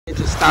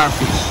the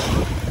starfish.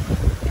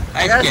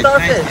 I got a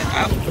starfish.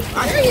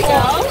 There you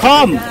go.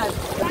 Come.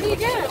 What do you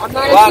do?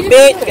 Well,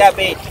 bait. We got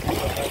bait.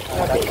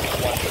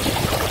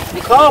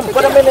 Come,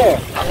 put them in there.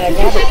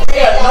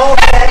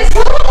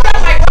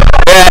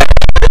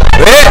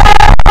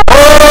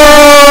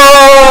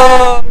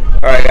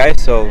 Alright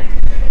guys, so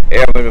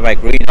here I'm with my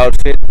green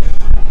outfit.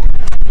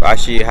 We're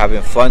actually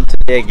having fun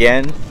today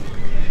again.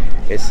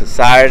 It's a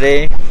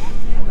Saturday,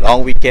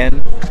 long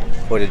weekend,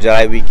 4th of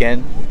July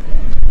weekend.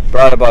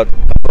 Brought about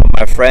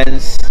my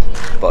friends,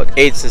 about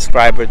 8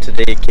 subscribers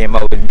today came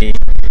out with me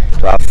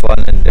to have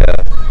fun in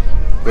the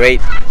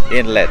great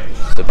inlet,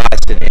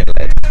 Sebastian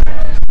Inlet,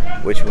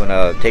 which we're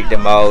gonna take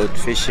them out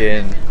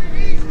fishing.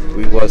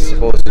 We was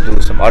supposed to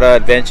do some other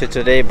adventure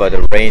today, but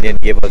the rain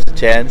didn't give us a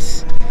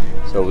chance,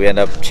 so we end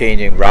up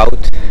changing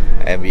route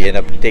and we end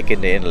up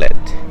taking the inlet.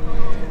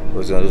 We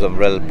was gonna do some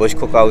real bush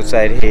cook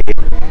outside here,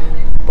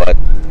 but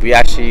we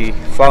actually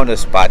found a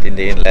spot in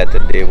the inlet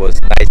and they was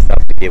nice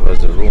enough to give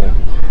us a room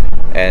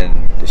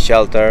and the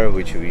shelter,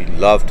 which we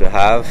love to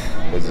have,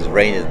 because this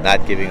rain is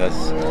not giving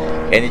us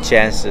any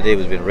chance today.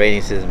 It's been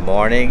raining since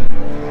morning,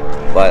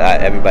 but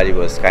everybody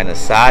was kind of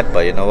sad,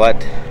 but you know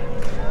what,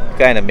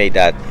 kind of made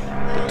that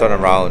the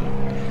turnaround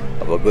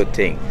of a good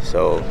thing.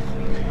 So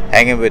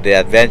hanging with the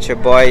adventure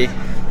boy,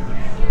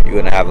 you're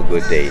gonna have a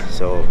good day.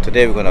 So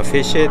today we're gonna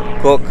fish it,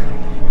 cook,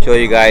 show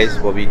you guys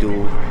what we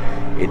do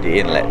in the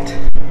inlet,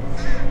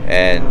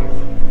 and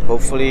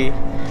hopefully it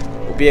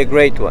will be a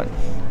great one.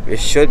 It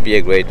should be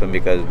a great one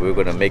because we're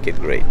gonna make it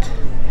great.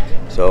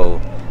 So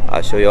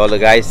I'll show you all the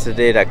guys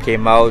today that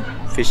came out,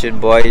 fishing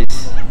boys,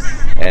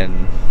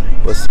 and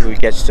we'll see what we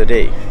catch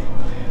today.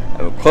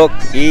 And we'll cook,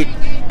 eat,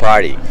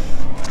 party.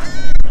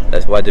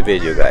 Let's watch the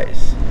video,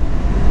 guys.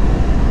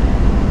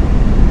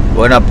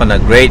 Going up on a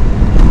great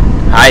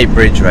high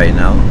bridge right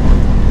now.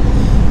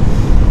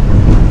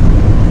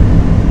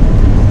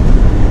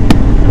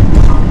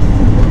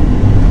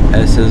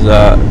 This is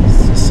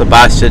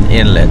Sebastian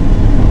Inlet.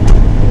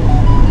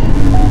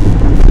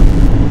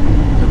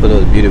 Look at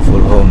those beautiful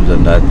homes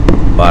on that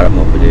bottom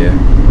over there.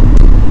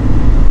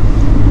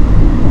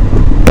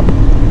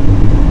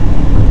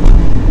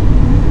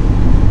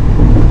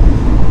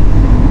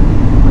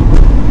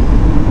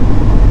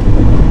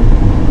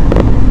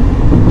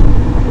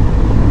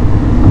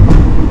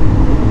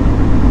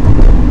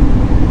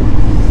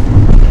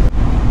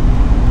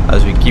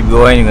 As we keep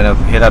going, you're gonna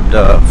hit up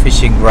the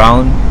fishing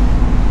ground.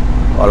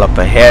 All up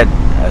ahead,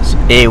 as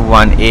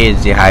A1A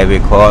is the highway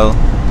call,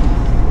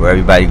 where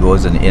everybody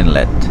goes in the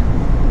inlet.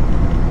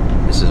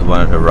 This is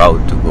one of the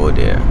routes to go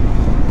there.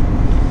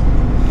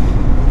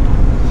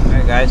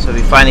 Alright guys, so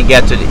we finally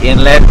get to the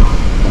inlet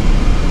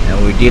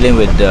and we're dealing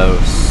with the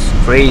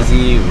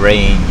crazy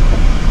rain.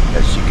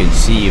 As you can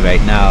see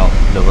right now,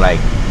 look like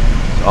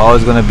it's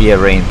always gonna be a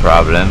rain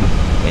problem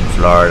in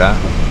Florida.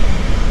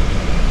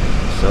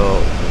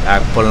 So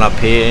I'm pulling up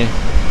here.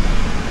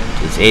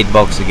 It's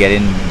 $8 to get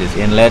in this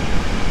inlet.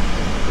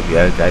 If you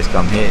guys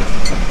come here,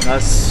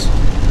 that's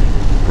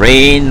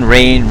rain.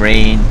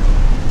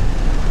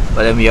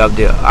 But then we have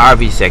the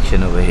RV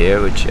section over here,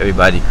 which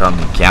everybody come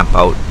and camp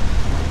out,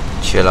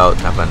 chill out,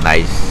 have a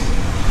nice,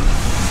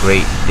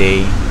 great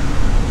day.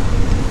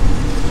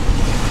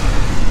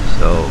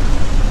 So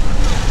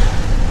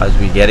as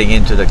we're getting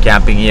into the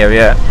camping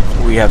area,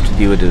 we have to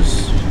deal with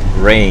this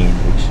rain,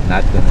 which is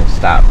not gonna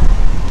stop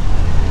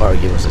or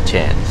give us a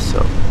chance.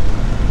 So,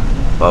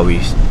 but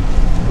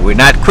we're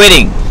not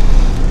quitting.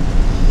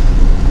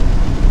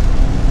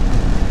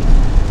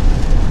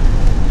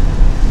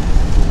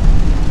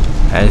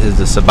 And this is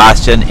the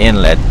Sebastian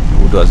Inlet.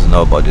 Who doesn't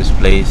know about this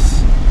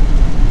place?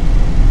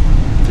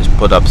 Just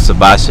put up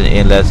Sebastian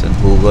Inlet in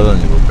Google and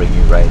it will bring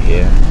you right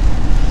here.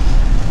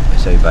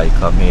 So everybody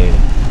come here,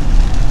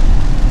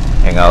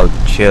 hang out,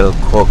 chill,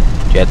 cook,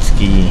 jet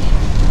ski.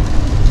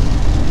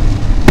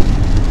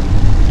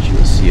 You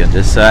will see on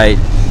this side.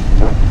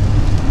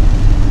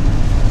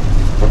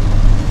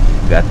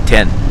 We got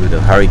tent with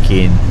a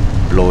hurricane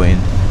blowing.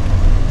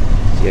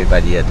 See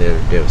everybody at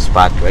their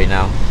spot right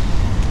now.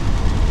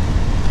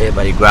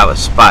 Everybody grab a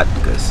spot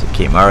because it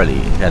came early.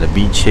 We had a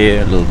beach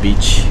here, a little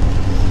beach.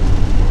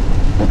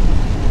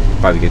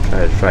 Probably could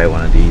try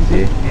one of these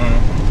here.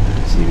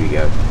 See, we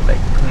got like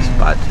a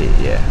spot here,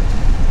 yeah.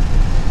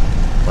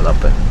 Pull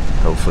up and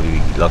hopefully we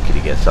get lucky to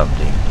get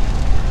something.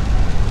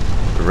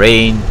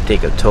 Rain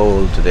take a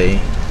toll today,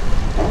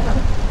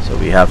 so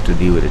we have to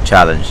deal with a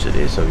challenge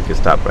today. So we can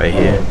stop right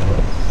here.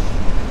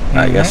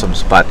 I got some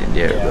spot in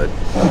there, good.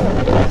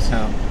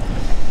 So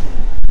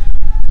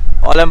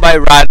all them by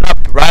riding up.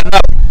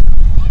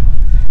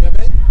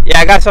 Yeah,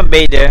 I got some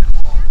bait there.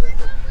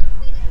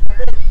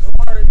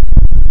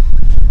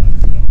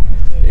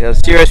 There's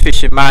a serious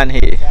fishing man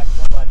here.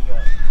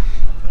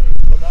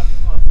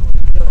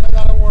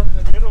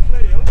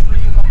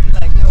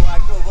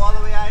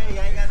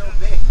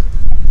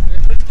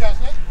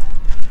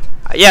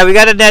 Yeah, we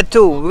got a net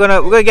too. We're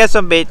gonna get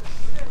some bait.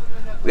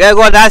 We gotta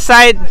go on that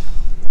side.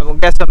 I'm gonna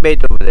get some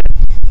bait over there.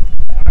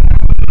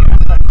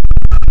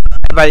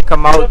 everybody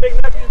come out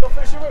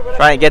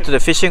trying to get to the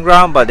fishing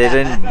ground, but they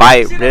didn't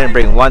buy. They didn't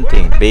bring one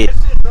thing, bait.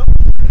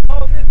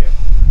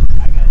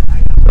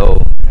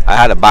 So I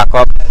had a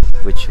backup,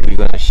 which we're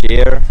gonna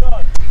share.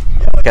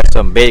 Get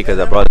some bait because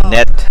I brought a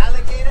net,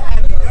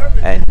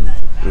 and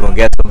we're gonna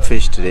get some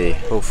fish today.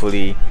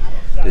 Hopefully,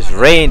 this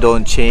rain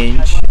don't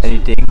change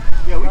anything,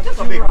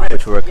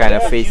 which we're kind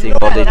of facing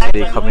all day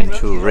today, coming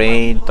through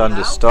rain,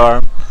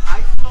 thunderstorm.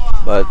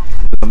 But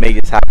we're gonna make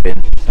this happen.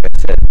 Like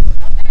I said,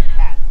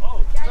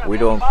 we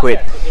don't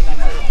quit.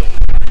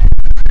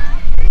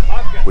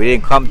 We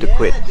didn't come to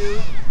quit.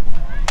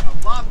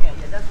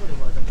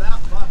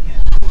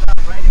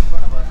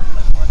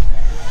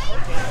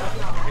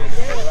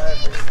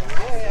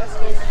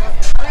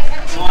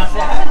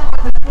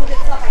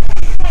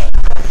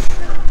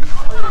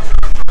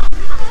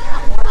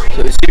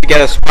 So you see, we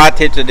get a spot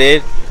here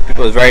today.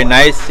 People was very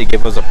nice. They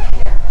gave us a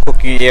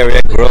cooking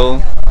area,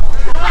 grill.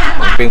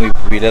 Bring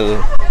we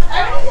little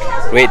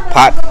great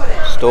pot,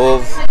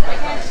 stove.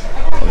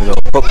 And we're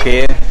gonna cook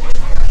here.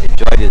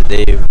 Enjoy this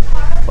day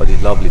for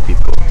these lovely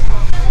people.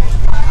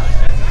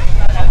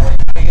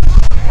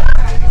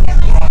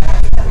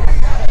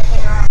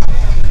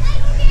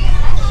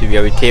 See, we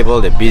have a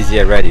table. They're busy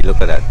already.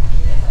 Look at that.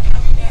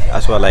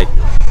 That's what I like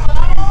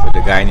with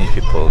the Guyanese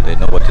people. They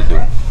know what to do.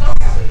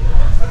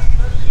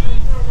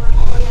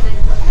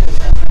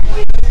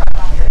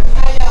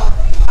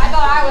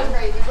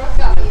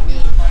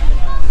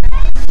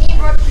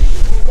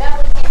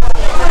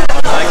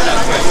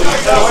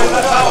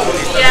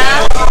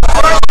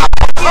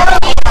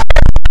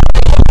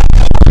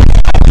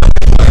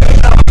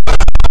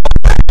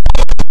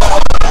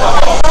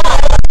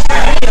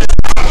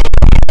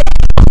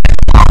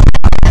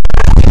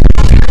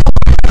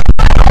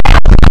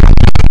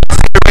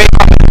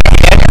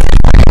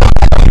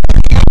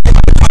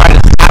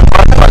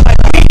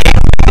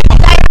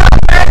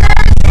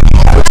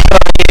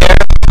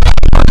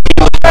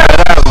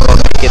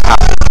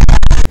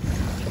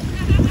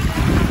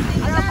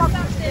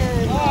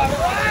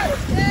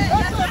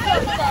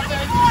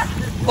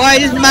 Boy,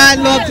 this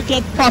man loves to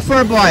get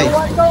puffer, boy.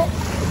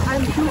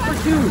 I'm 2 for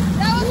 2.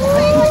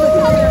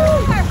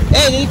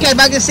 Hey, did you get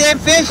back the same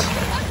fish?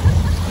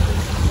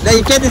 Then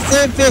you get the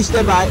same fish,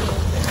 then, boy.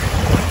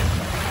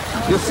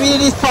 You're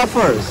feeding these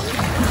puffers.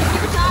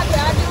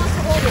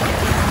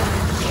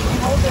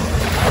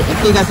 This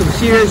thing got some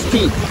serious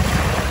teeth.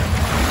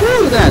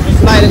 Woo, look at that.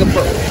 Fly like a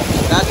boat.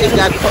 That thing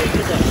got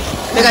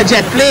like a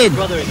jet plane.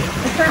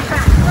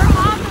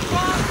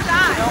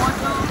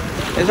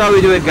 That's how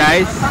we do it,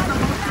 guys.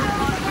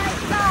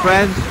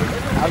 Friends,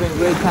 having a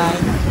great time.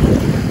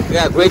 We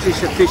got great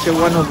fisher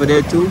one over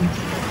there too.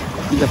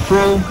 He's a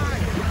pro. You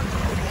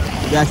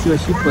gotta see what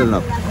she's pulling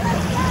up.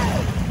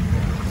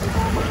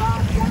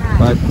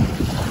 But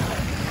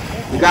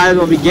regardless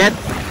what we get,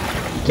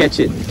 catch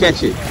it,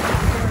 catch it.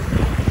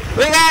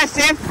 We got it,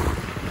 Sif.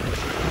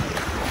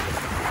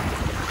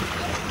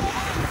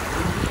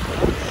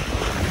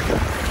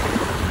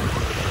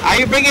 Are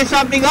you bringing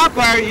something up,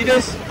 or are you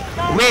just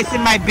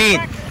wasting my bait?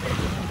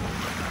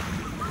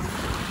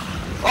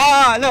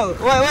 Oh, look,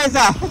 what is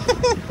that?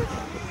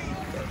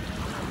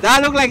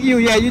 That look like you,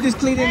 yeah, you just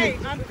cleaning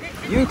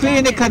you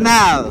cleaning the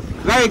canal.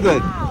 Very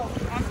good.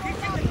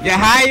 They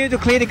hire you to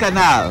clean the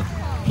canal.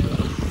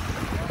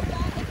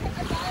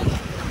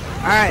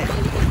 Alright.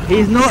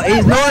 He's known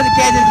to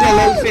catch this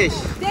little fish.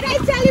 Did I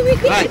tell you we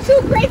get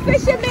 2 great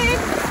fishermen?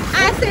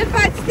 I said,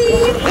 but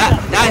Steve.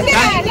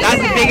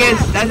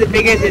 That's the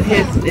biggest in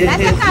his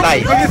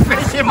life. Biggest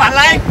fish in my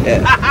life?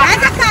 Yeah.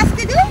 That's a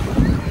Costco.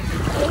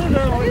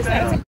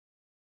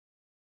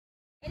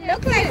 It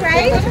looks like,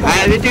 right?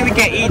 I don't think we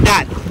can eat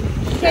that.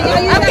 Okay, I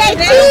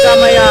got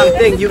my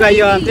thing. You got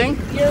your thing?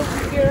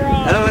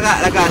 I don't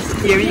like a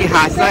scary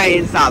hasa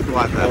in salt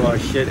water. Oh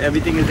shit!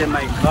 Everything is in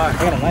my car. I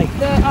got a mic.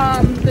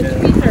 The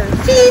tweezer.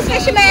 Cheese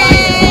fisherman.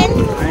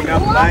 I ain't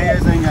got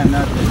pliers. I ain't got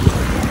nothing.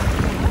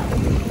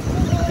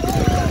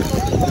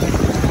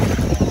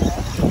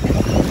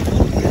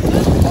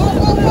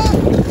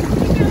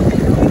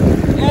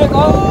 There you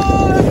go.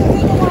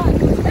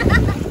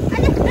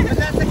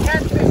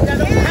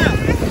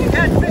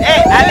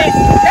 Hey, at least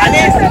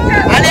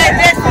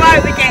this one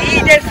we can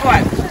eat this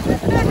one.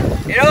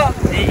 You know,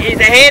 he's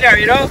a hater,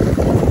 you know.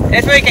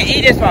 That's why we can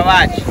eat this one,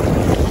 watch.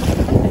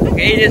 We can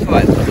eat this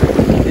one.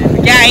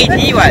 We can't eat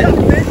the one.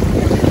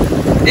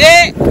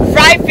 See,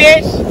 fried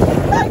fish.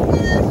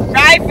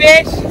 Fried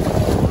fish.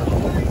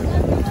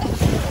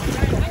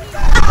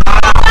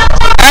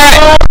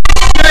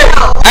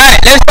 Alright,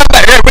 let's come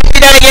back.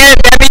 Repeat that again,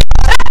 baby.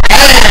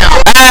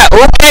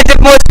 Who gets the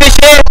most fish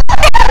here?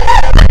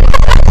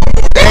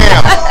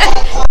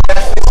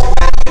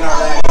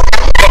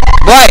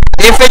 Boy,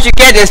 the fish you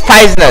get is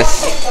poisonous.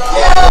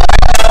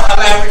 I'm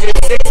averaging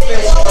 6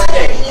 fish per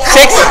day.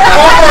 6?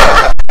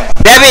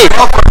 Debbie,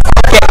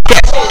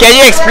 can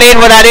you explain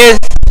what that is?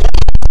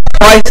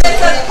 Boy?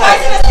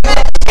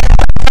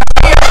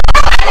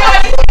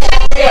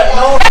 Yeah.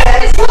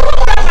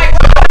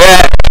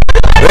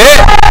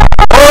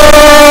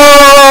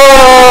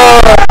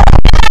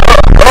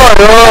 Oh,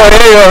 no,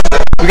 there you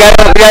go.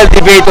 real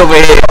debate over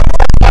here.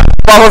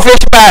 For a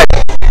fish man,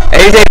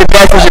 and he said the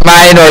best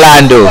fisherman in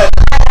Orlando.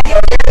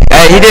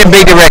 And he didn't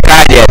break the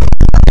record yet.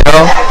 You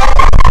know?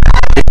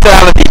 We still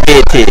have a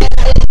debate here.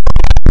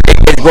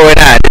 It's going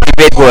on. The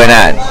debate going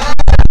on.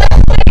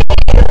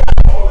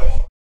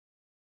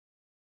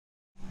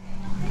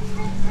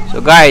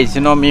 So guys,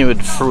 you know me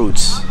with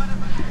fruits.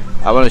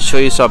 I want to show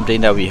you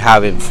something that we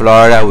have in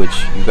Florida,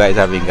 which you guys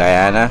have in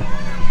Guyana,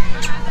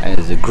 and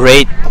it's the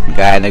great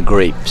Guyana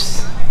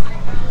grapes.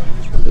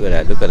 Look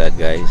at that,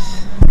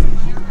 guys.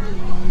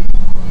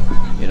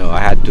 You know, I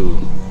had to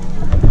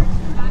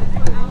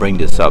bring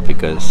this up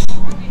because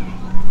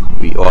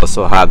we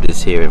also have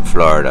this here in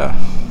Florida.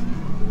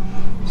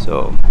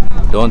 So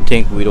don't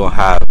think we don't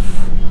have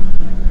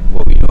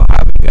what we don't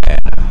have in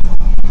Guyana.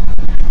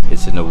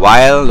 It's in the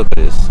wild. Look at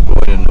this,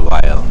 growing in the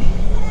wild.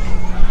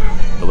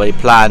 Nobody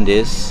planned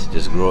this,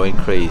 just growing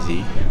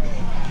crazy.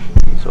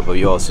 So, but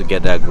you also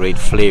get that great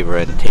flavor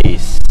and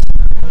taste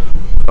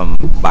from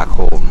back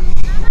home,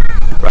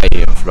 right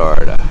here in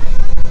Florida.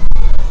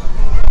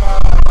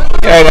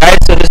 Yeah, guys.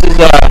 So this is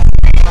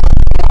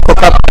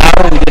cook up now.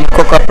 We didn't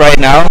cook up right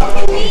now,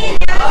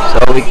 so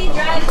we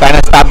kind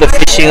of stopped the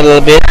fishing a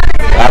little bit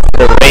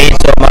after the rain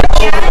so much.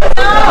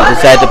 We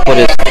decided to put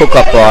this cook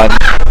up on.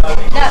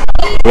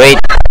 Great,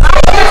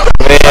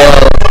 real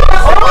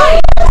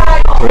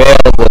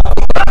good.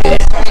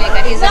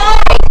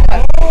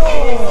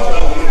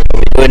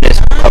 We're doing this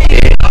up here.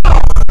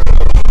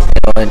 You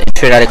know, in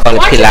Trinidad they call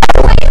it pilau.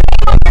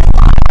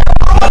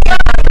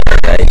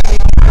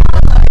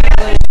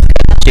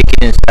 Chicken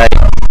inside.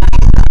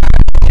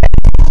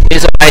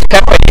 Here's a nice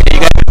pepper. You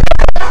got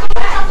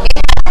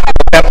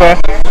pepper.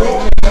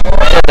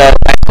 The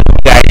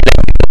nice guy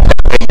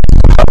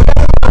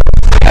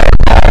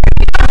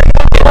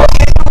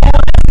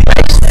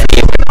nice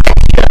flavor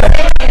texture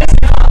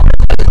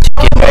of the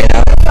chicken right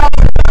now.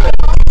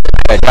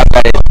 I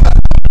got it.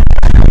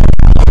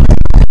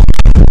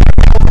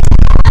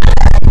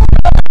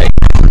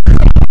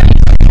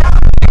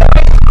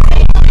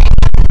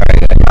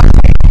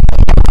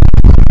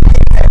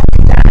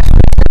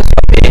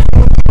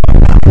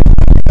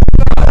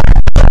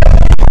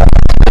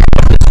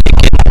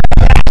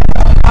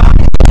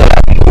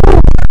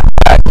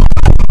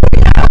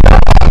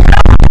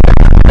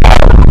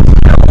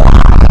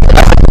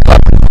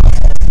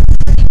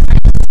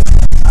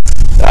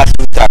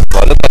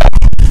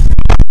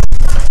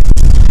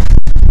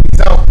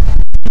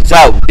 So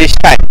this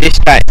time. This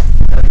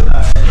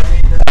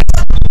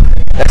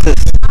is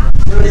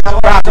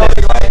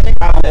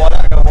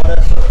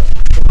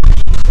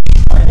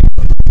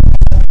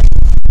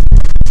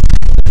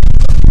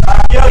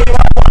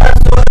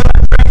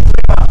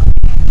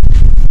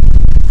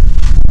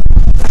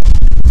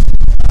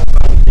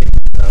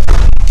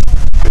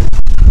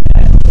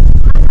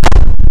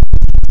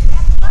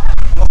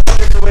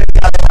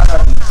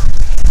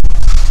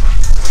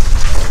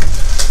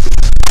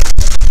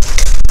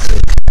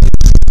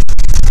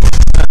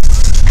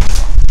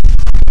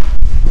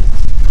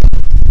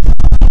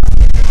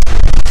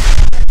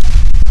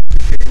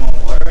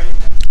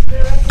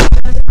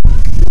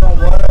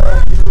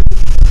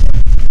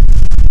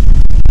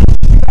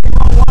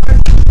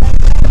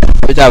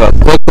we have a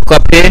good cook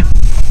up here.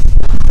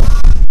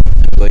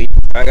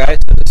 Alright guys,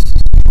 so this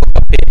cook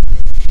up here.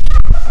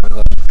 We're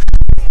going to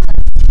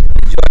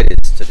enjoy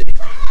this today.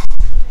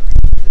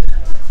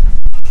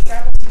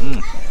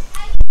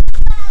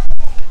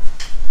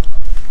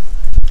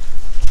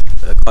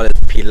 I call it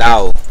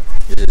pilau.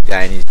 This is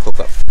Guyanese cook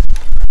up.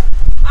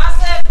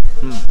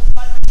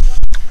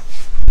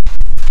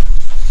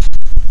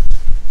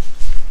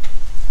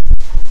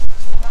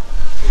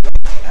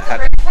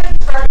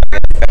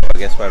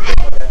 Guess what?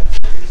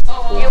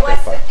 It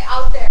was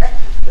out there.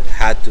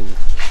 Had to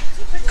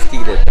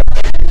steal it.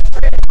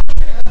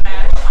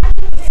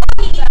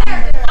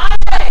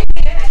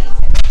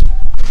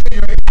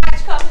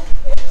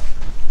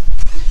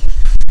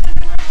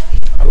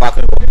 I'm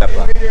walking with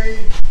pepper.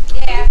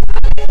 Yeah.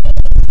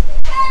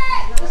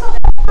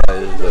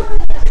 This is good.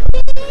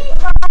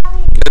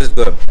 This is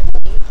good.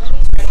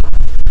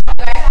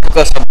 Took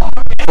us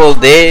a full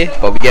day,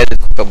 but we get this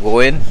cook up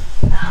going.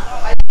 You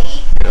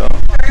know.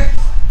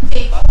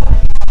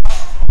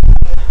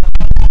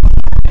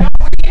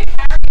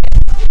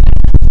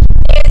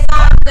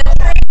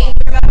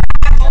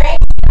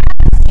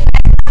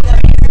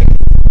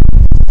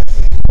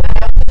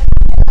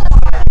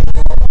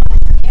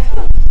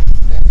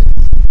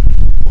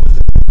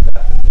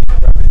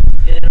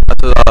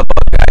 That's what it's all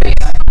about, guys.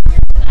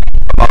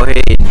 Come out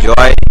here,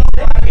 enjoy,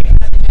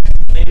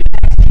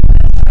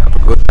 have a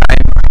good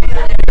time,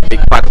 a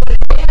big pot.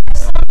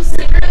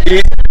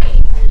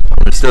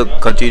 We'll still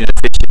continue the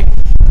fishing.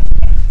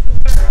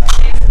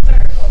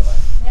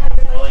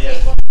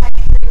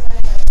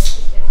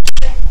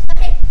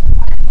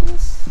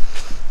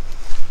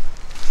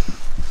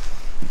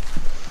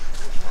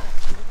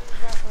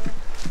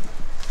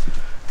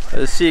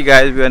 Let's see,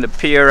 guys, we're on the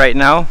pier right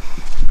now,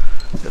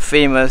 the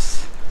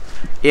famous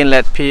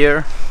Inlet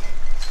pier.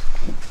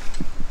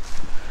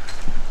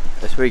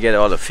 That's where we get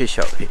all the fish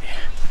out here.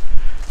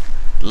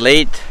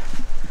 late.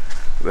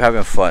 We're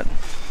having fun.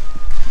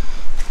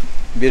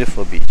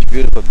 Beautiful beach,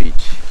 beautiful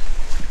beach.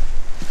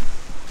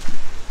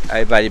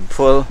 Everybody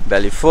full,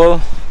 belly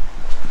full.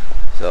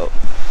 So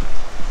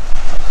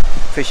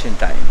fishing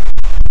time.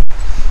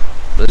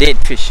 Late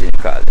fishing,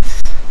 call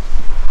this.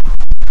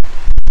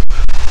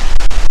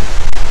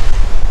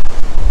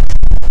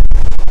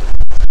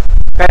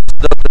 Pets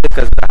don't,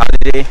 because the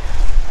holiday,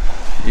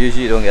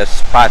 usually you don't get a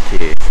spot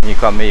here. When you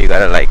come here, you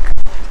gotta like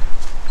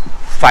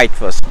fight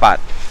for a spot.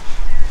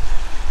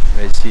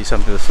 Let's see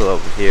some people still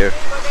over here.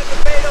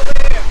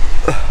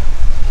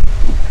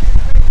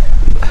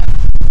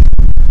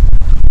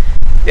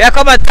 Yeah,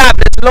 come on top.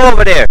 It's low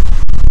over there.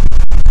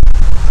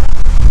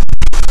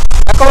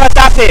 Yeah, come on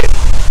top here.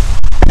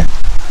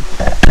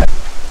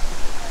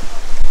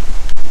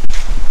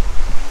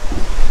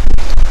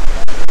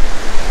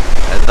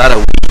 There's a lot of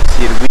weeds.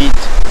 See the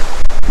weeds?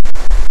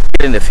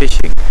 Killing the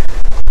fishing.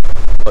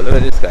 Oh, look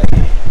at this guy.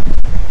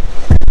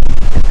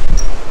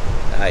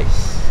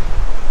 Nice.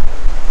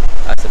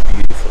 That's a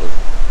beautiful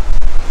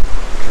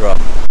drum.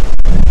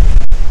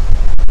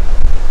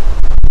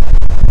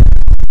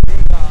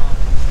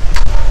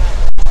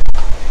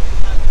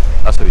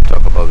 That's what we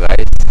talk about,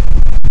 guys.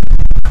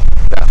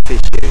 That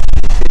fish here,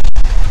 fish.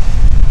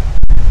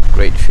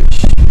 Great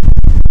fish.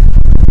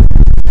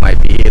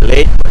 Might be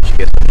late, but you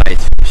get some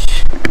nice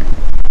fish.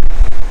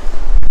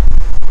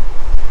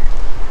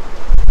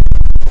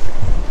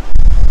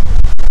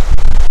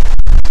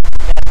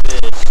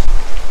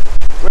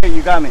 Wait,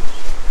 you got me.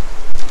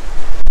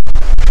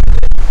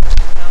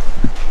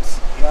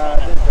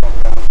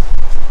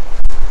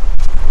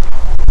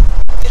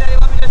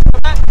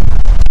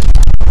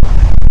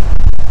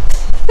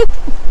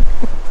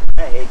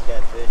 I hate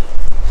that fish.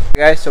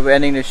 Guys, so we're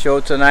ending the show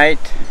tonight.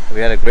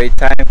 We had a great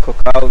time,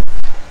 cook out,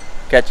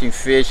 catching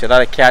fish, a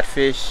lot of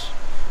catfish.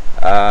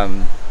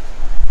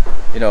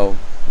 You know,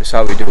 that's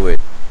how we do it.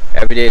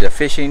 Every day is a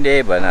fishing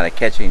day, but not a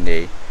catching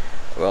day.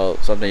 Well,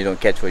 something you don't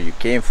catch what you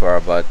came for,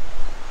 but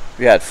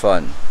we had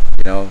fun.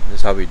 You know, this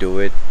is how we do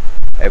it.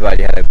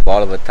 Everybody had a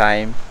ball of a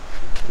time.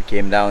 We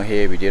came down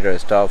here, we did our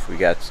stuff. We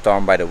got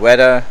stormed by the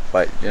weather,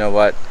 but you know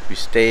what? We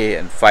stay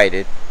and fight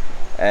it.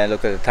 And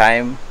look at the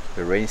time,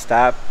 the rain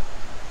stopped,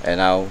 and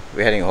now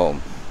we're heading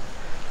home.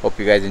 Hope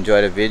you guys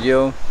enjoyed the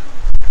video.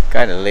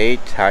 Kind of late,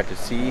 hard to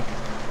see,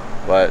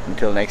 but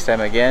until next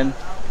time again,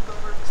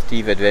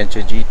 Steve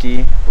Adventure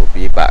GT will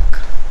be back.